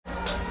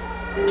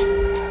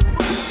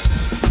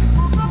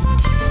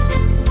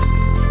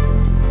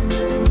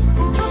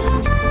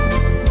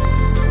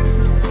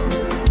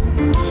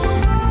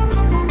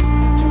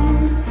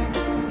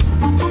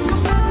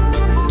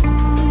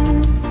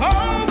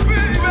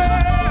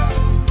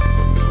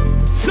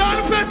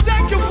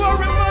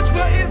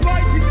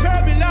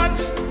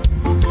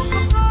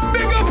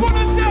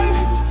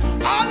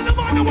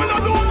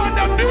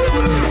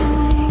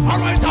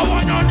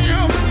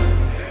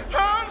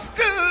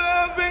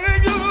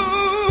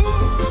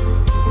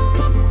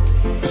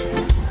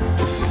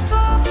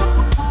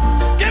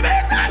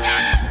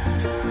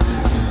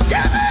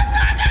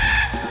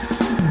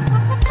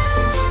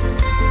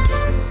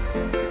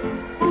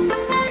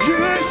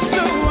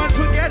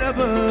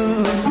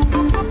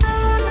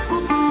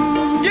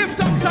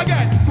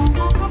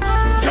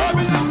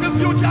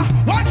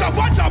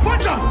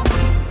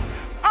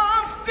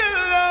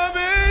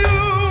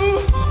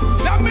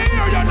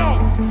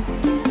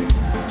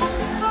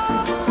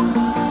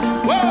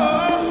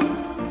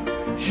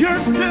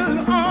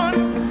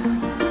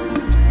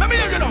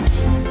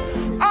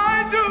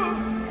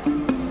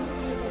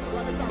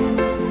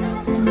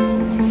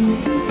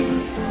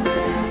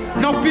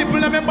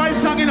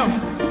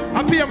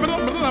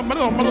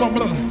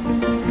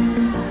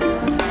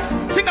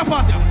Sing the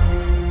part, yeah.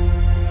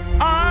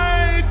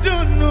 I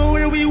don't know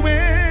where we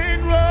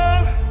went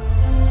wrong.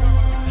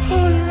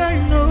 All I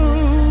know.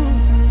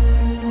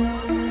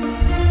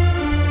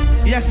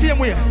 Yeah, same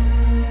way.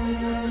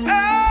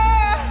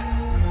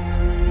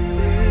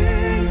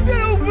 Things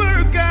didn't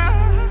work out.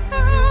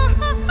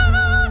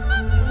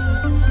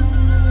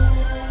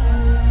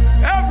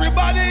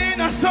 Everybody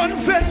in a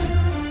sunfest.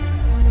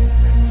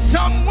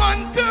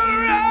 Someone to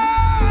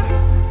run.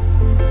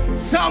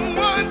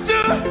 Someone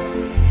to.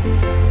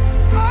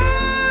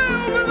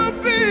 I'm gonna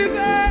be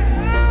there.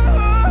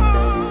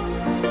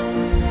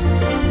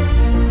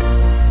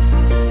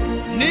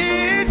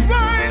 Need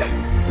find.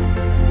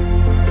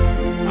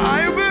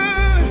 I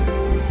will.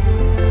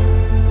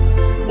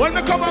 When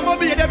I come and go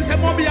be, them say,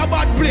 "Must be a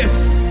bad place."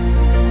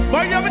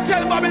 But you ever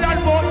tell Babylon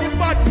about the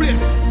bad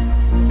place?